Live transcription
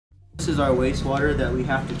is our wastewater that we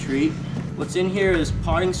have to treat. What's in here is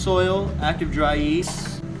potting soil, active dry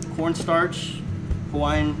yeast, cornstarch,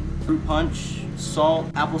 Hawaiian fruit punch, salt,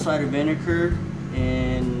 apple cider vinegar,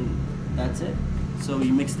 and that's it. So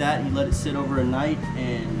you mix that, you let it sit over a night,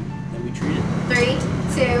 and then we treat it.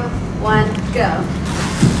 3, 2, 1, go.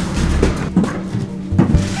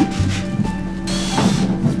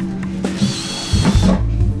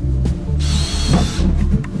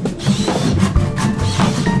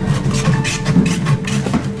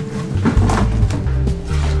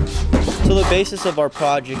 So the basis of our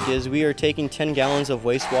project is we are taking 10 gallons of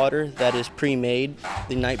wastewater that is pre-made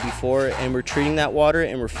the night before, and we're treating that water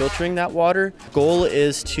and we're filtering that water. Goal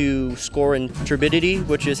is to score in turbidity,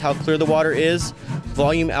 which is how clear the water is,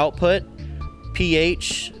 volume output,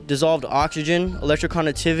 pH, dissolved oxygen, electric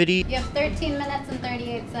conductivity. You have 13 minutes and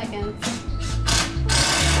 38 seconds.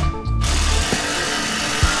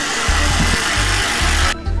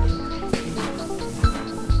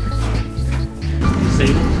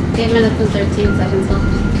 Save it. 8 minutes and 13 seconds left.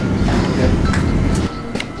 Okay.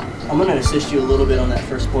 I'm going to assist you a little bit on that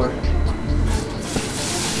first pour. It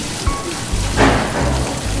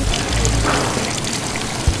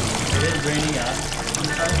is raining out.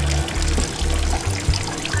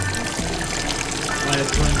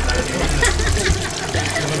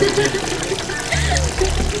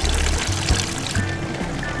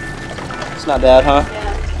 It's not bad, huh?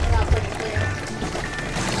 Yeah, not pretty clear.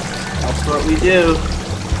 That's what we do.